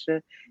in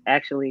Russia,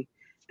 actually.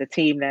 The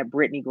team that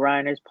Brittany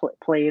Griner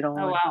played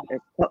on.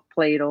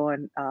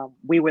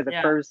 We were the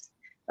first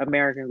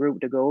American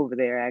group to go over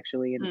there,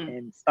 actually,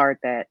 and start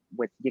that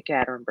with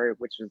Yekaterinburg,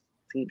 which was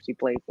the team she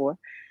played for.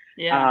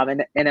 Yeah.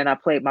 And then I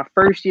played my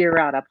first year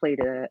out. I played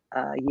a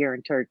year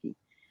in Turkey.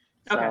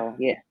 So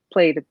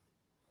played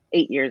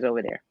 8 years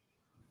over there.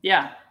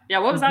 Yeah.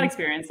 What was that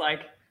experience like?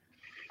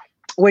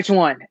 Which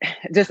one?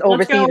 Just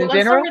overseas in general?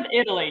 Let's start with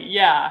Italy.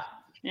 Yeah.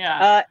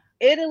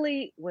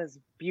 Italy was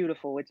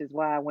beautiful, which is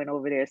why I went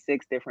over there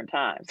 6 different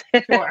times.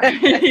 Sure.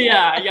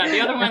 Yeah.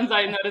 The other ones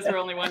I noticed were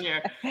only 1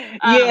 year.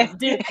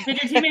 Did your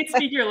teammates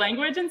speak your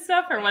language and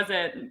stuff, or was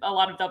it a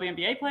lot of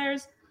WNBA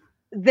players?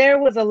 There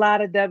was a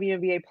lot of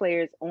WNBA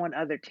players on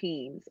other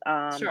teams.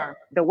 Sure.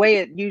 The way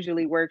it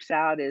usually works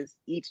out is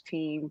each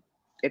team,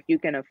 if you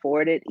can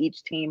afford it,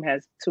 each team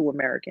has 2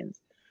 Americans.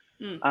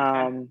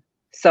 Okay.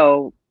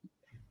 So,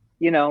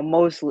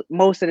 most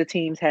of the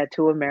teams had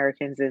 2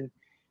 Americans, and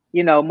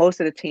most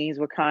of the teams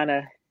were kind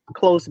of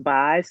close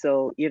by.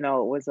 So, it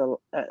was an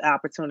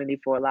opportunity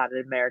for a lot of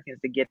the Americans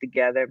to get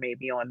together,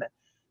 maybe on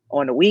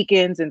the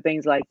weekends and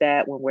things like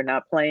that when we're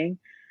not playing.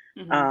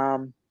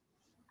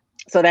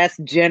 So that's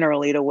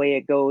generally the way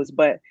it goes.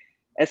 But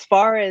as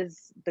far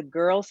as the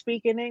girls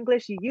speaking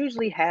English, you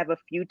usually have a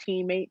few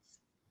teammates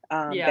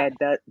Yeah.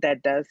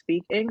 that does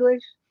speak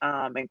English,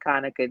 and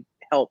kind of could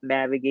help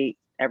navigate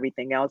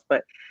everything else.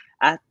 But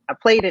I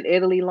played in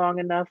Italy long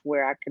enough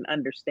where I can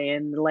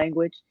understand the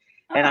language,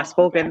 and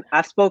Oh, okay.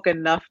 I spoke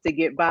enough to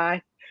get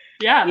by,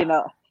 Yeah.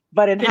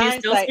 But in Can you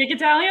still hindsight, speak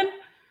Italian?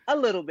 a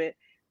little bit.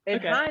 In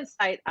Okay.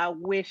 hindsight, I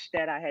wish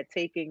that I had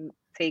taken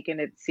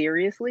it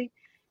seriously,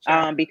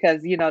 Sure.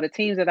 because the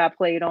teams that I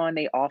played on,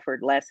 they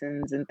offered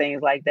lessons and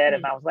things like that,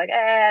 and I was like,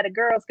 the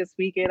girls can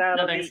speak it. I No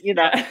don't thanks. need.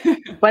 Yeah.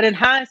 But in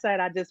hindsight,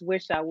 I just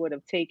wish I would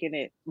have taken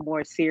it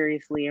more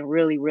seriously and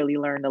really, really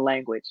learned the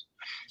language.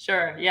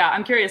 Sure. Yeah.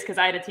 I'm curious because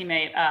I had a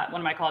teammate,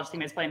 one of my college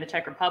teammates playing the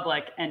Czech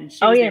Republic, and she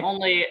Oh was the yeah,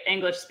 only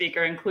English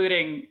speaker,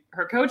 including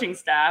her coaching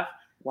staff.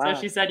 So wow,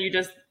 she said you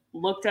just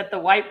looked at the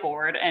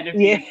whiteboard, and if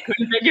yeah, you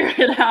couldn't figure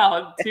it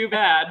out, too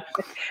bad.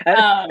 a,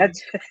 Um,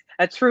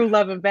 a true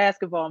love and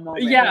basketball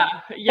moment, yeah.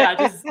 huh? Yeah.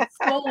 Just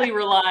solely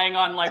relying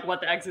on like what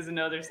the X's and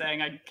O's are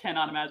saying. I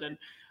cannot imagine.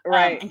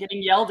 Right. And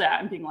getting yelled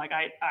at and being like,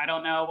 I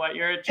don't know what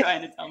you're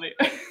trying to tell me.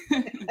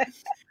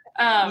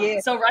 Yeah,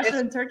 So Russia it's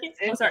and Turkey?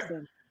 it's Oh, sorry.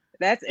 interesting.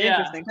 That's Yeah.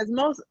 interesting because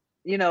most,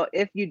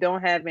 if you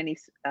don't have any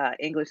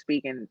English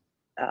speaking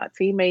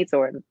teammates,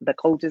 or the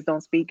coaches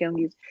don't speak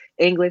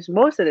English,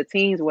 most of the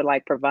teams would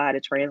like provide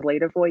a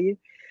translator for you.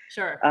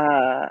 Sure.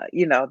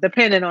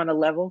 Depending on the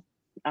level.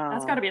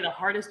 That's got to be the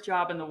hardest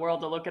job in the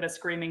world to look at a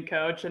screaming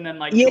coach and then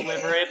like Yeah,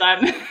 deliver it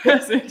that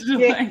message.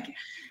 yeah, Like,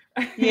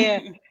 yeah,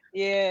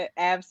 yeah,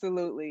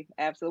 absolutely,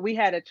 absolutely. We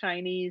had a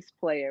Chinese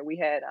player. We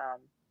had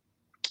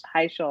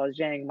Haishaw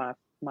Zhang,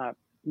 my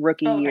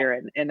rookie oh, okay.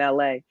 year in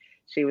LA.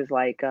 She was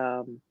like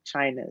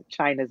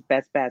China's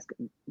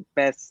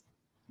best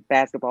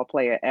basketball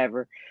player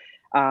ever.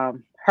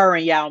 Her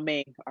and Yao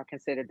Ming are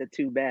considered the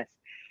two best.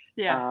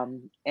 Yeah.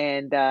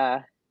 And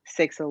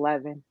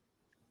 6'11",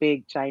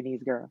 big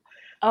Chinese girl.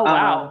 Oh,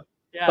 wow.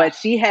 Yeah. But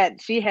she had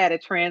a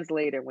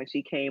translator when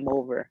she came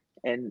over,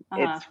 and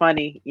Uh-huh. it's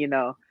funny,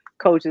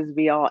 coaches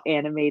be all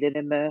animated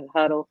in the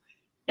huddle,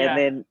 and Yeah.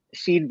 then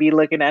she'd be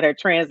looking at her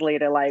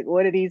translator like,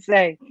 "What did he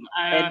say?"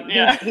 And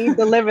Yeah. he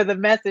delivered the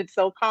message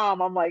so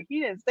calm. I'm like,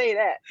 "He didn't say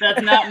that."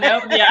 That's not,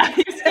 nope. Yeah.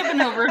 He's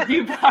skipping over a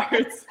few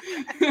parts.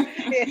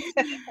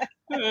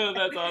 Oh,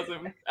 that's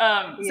awesome.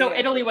 So Yeah.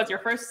 Italy was your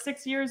first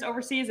 6 years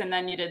overseas, and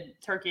then you did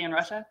Turkey and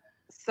Russia?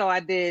 So I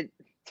did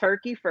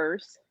Turkey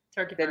first.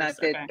 Turkey Then first.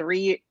 I did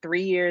Okay.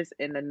 3 years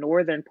in the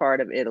northern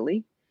part of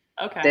Italy.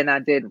 Okay. Then I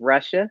did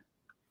Russia.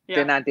 Yeah.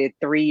 Then I did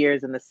 3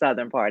 years in the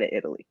southern part of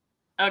Italy.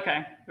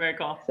 Okay. Very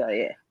cool. So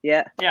yeah.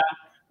 Yeah.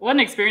 What an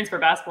experience for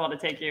basketball to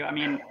take you. I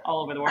mean,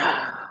 all over the world.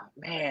 Oh,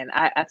 man,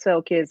 I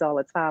tell kids all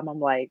the time. I'm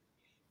like,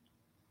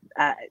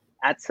 I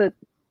took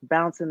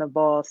bouncing the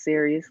ball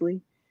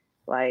seriously,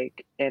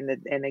 like, and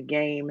the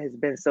game has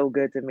been so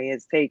good to me.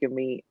 It's taken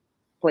me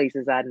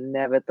places I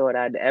never thought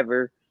I'd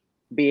ever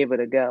be able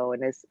to go,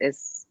 and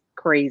it's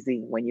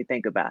crazy when you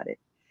think about it.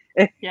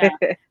 Yeah.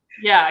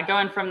 Yeah.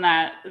 Going from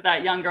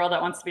that young girl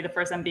that wants to be the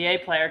first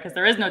NBA player, because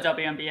there is no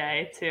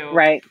WNBA,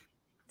 Right.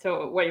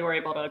 to what you were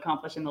able to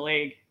accomplish in the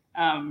league.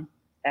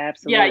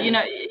 Absolutely.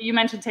 Yeah, you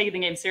mentioned taking the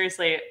game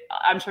seriously.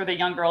 I'm sure the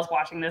young girls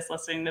watching this,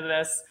 listening to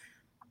this,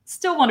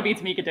 still want to be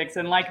Tamika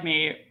Dixon like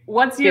me.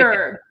 What's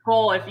your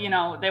goal if,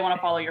 they want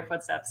to follow your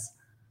footsteps?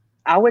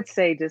 I would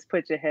say just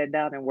put your head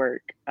down and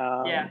work.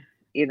 Yeah.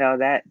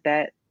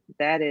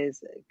 That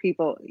is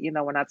people,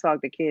 when I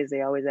talk to kids,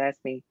 they always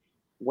ask me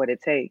what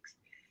it takes.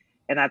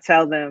 And I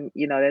tell them,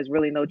 there's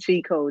really no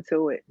cheat code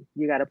to it.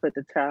 You got to put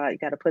the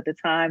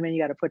time in,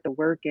 you got to put the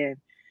work in.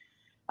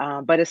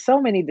 But it's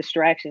so many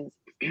distractions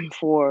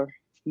for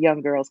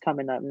young girls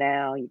coming up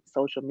now,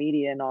 social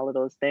media and all of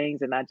those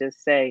things. And I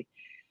just say,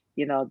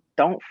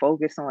 don't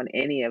focus on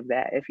any of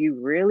that. If you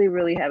really,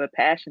 really have a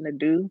passion to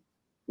do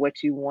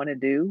what you want to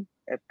do,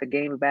 if the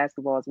game of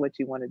basketball is what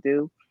you want to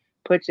do,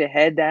 put your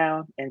head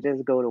down and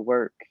just go to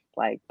work.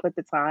 Like, put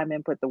the time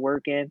in, put the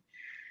work in,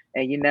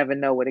 and you never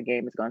know where the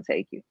game is going to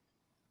take you.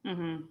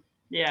 Mm-hmm.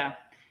 Yeah.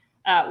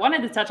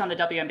 Wanted to touch on the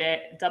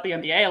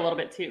WNBA a little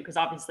bit too, because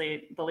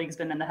obviously the league's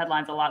been in the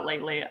headlines a lot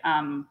lately.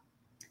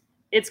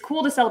 It's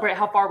cool to celebrate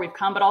how far we've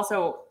come, but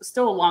also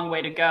still a long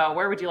way to go.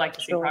 Where would you like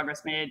to see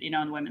progress made, in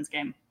the women's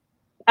game?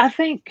 I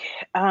think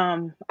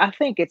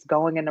it's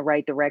going in the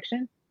right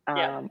direction.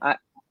 Yeah.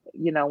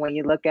 When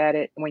you look at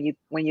it, when you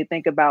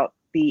think about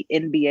the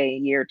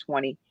NBA year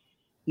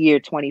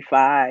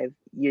 25,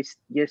 you're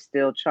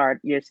still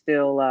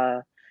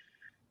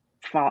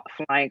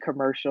flying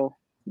commercial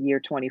year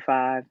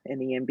 25 in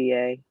the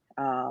NBA.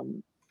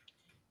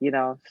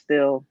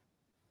 Still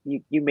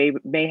you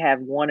may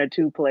have one or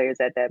two players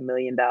at that $1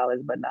 million,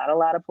 but not a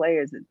lot of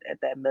players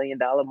at that $1 million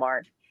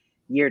mark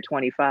year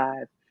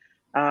 25.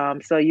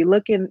 So you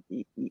look in,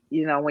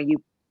 when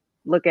you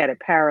look at it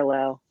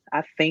parallel,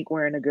 I think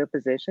we're in a good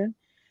position.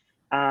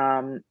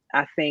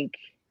 I think,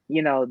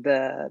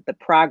 the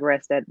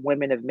progress that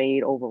women have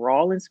made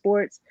overall in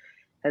sports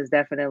has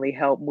definitely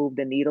helped move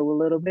the needle a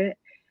little bit.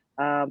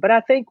 But I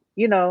think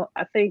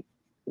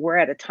we're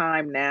at a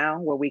time now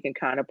where we can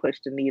kind of push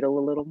the needle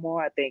a little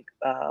more. I think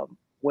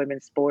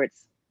women's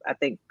sports, I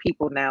think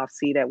people now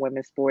see that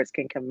women's sports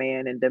can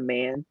command and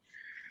demand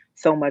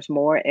so much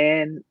more,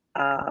 and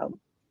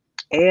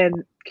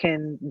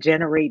can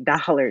generate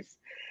dollars.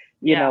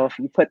 You know, if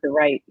you put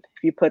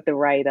the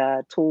right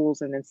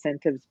tools and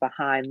incentives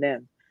behind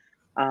them.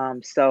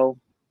 So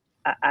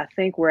I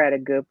think we're at a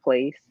good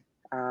place.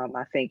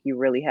 I think you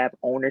really have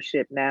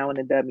ownership now in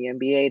the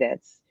WNBA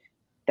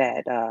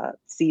that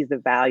sees the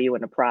value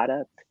in the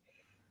product.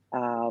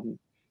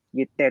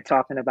 They're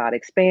talking about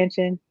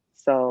expansion,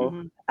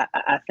 so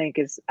I think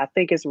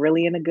it's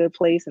really in a good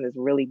place, and it's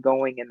really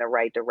going in the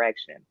right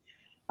direction.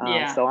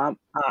 So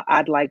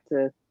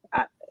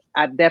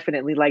I'd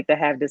definitely like to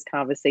have this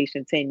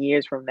conversation 10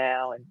 years from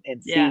now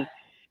and see,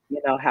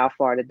 how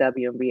far the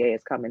WNBA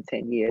has come in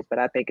 10 years. But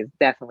I think it's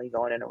definitely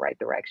going in the right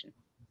direction.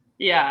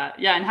 Yeah.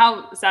 Yeah. And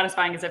how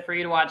satisfying is it for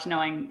you to watch,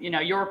 knowing,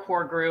 your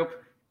core group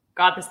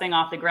got this thing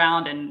off the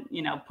ground and,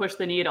 push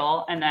the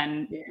needle, and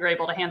then you're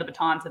able to hand the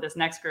baton to this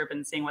next group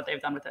and seeing what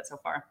they've done with it so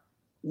far?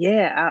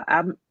 Yeah,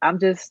 I'm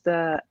just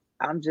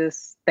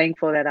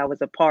thankful that I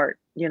was a part,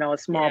 a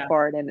small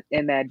part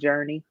in that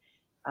journey.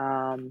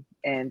 And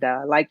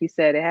like you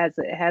said, it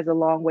has a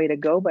long way to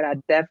go, but I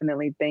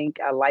definitely think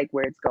I like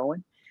where it's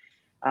going.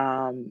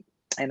 And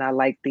I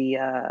like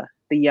the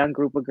young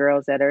group of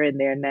girls that are in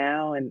there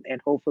now, and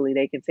hopefully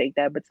they can take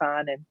that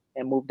baton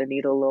and move the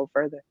needle a little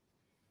further.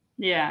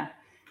 Yeah.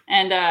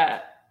 And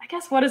I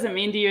guess, what does it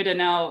mean to you to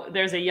know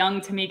there's a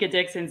young Tamika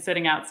Dixon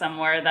sitting out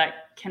somewhere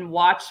that can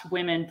watch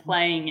women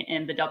playing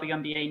in the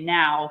WNBA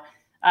now,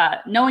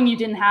 knowing you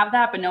didn't have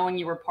that, but knowing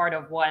you were part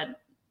of what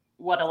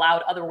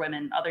allowed other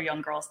women, other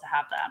young girls to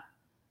have that?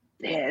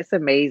 Yeah, it's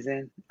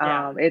amazing.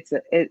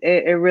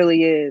 It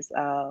really is.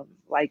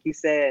 Like you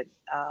said,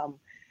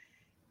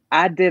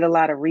 I did a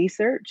lot of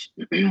research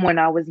when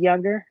I was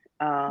younger,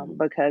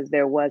 because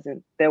there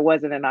wasn't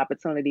an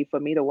opportunity for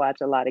me to watch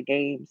a lot of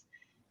games.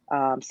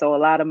 So a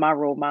lot of my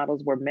role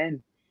models were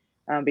men,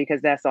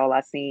 because that's all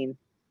I seen,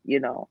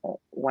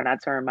 when I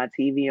turned my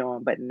TV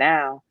on. But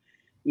now,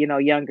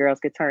 young girls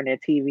could turn their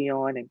TV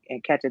on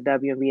and catch a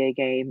WNBA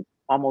game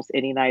almost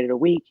any night of the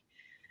week.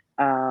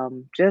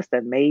 Just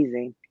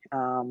amazing.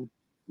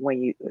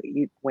 When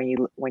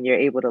you're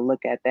able to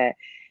look at that,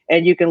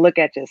 and you can look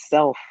at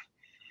yourself,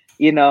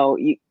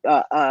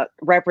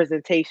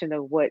 representation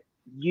of what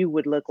you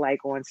would look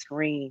like on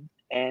screen.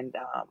 And,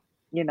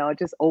 it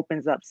just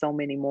opens up so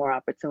many more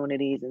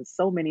opportunities and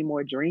so many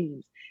more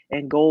dreams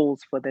and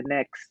goals for the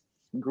next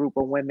group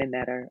of women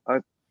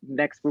or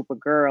next group of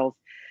girls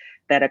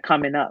that are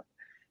coming up.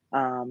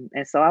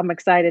 And so I'm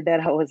excited that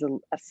I was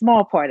a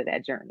small part of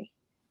that journey.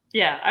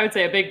 Yeah, I would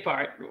say a big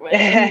part.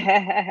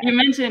 You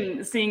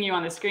mentioned seeing you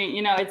on the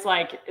screen. It's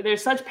like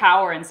there's such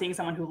power in seeing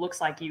someone who looks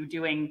like you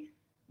doing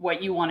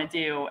what you want to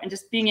do, and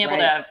just being able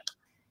to,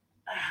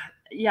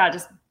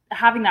 just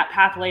having that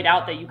path laid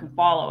out that you can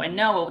follow, and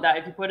know that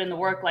if you put in the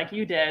work like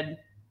you did,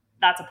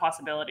 that's a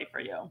possibility for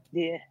you.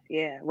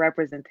 Yeah.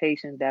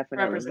 Representation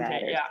definitely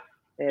matters. Yeah.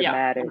 It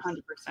matters. 100%.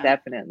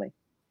 Definitely.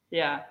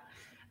 Yeah.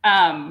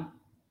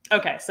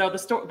 Okay. So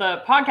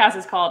the podcast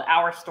is called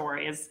Our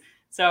Stories.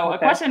 So a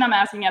question I'm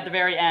asking at the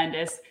very end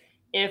is,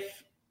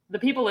 if the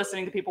people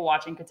listening, the people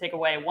watching could take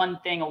away one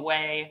thing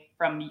away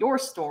from your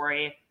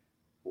story,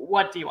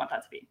 what do you want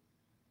that to be?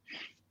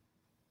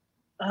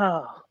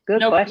 Oh,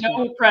 good question.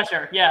 No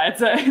pressure. Yeah,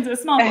 it's a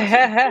small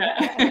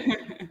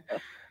question.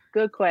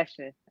 Good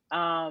question.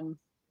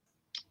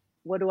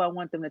 What do I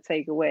want them to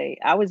take away?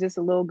 I was just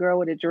a little girl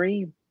with a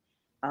dream,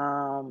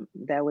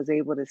 that was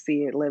able to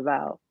see it live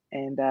out.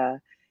 And,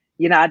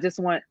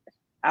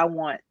 I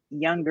want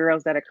young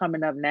girls that are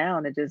coming up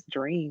now to just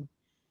dream,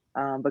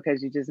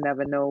 because you just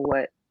never know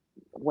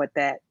what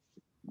that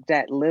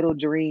little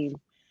dream,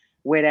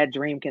 where that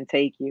dream can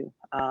take you.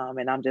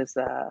 And I'm just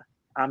a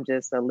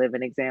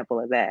living example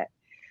of that.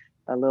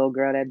 A little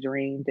girl that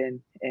dreamed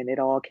and it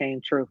all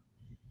came true.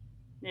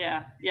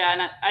 Yeah.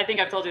 And I think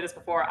I've told you this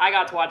before. I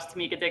got to watch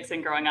Tamika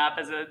Dixon growing up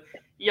as a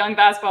young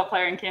basketball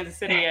player in Kansas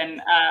City.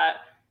 And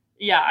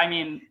I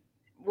mean,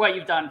 what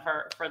you've done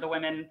for the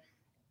women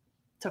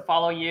to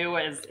follow you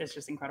is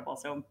just incredible.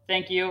 So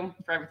thank you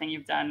for everything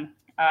you've done.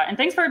 And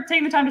thanks for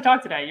taking the time to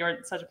talk today. You're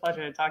such a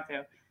pleasure to talk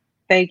to.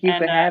 Thank you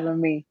for having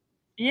me.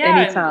 Yeah.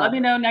 Anytime. Let me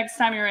know next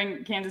time you're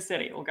in Kansas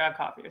City. We'll grab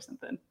coffee or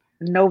something.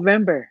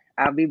 November,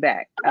 I'll be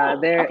back.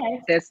 They're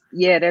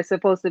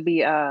supposed to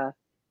be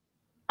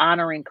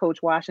honoring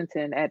Coach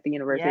Washington at the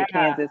University of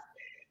Kansas.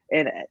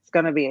 And it's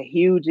going to be a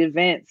huge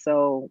event.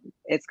 So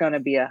it's going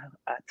to be a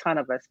ton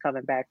of us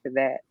coming back for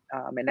that.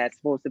 And that's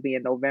supposed to be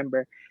in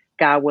November,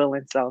 God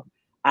willing. So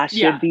I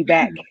should be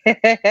back.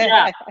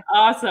 Yeah,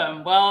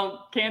 awesome.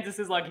 Well, Kansas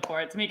is lucky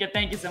for it. Tamika,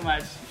 thank you so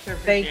much. Sure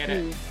appreciate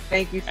it.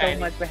 Thank you so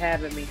much for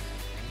having me.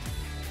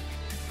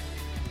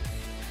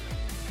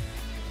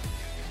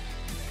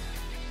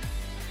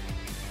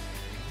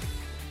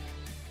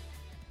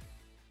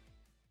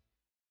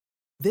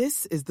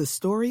 This is the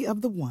story of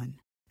the one.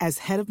 As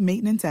head of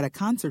maintenance at a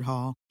concert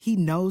hall, he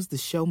knows the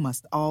show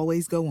must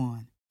always go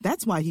on.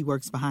 That's why he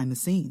works behind the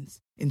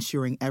scenes,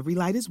 ensuring every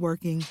light is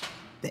working,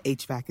 the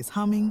HVAC is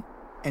humming,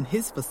 and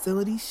his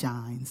facility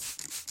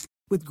shines.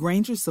 With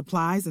Grainger's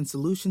supplies and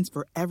solutions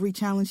for every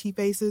challenge he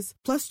faces,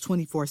 plus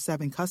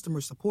 24/7 customer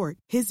support,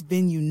 his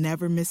venue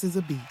never misses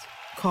a beat.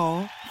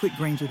 Call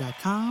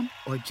quickgrainger.com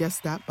or just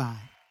stop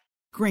by.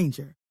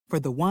 Grainger, for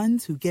the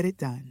ones who get it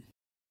done.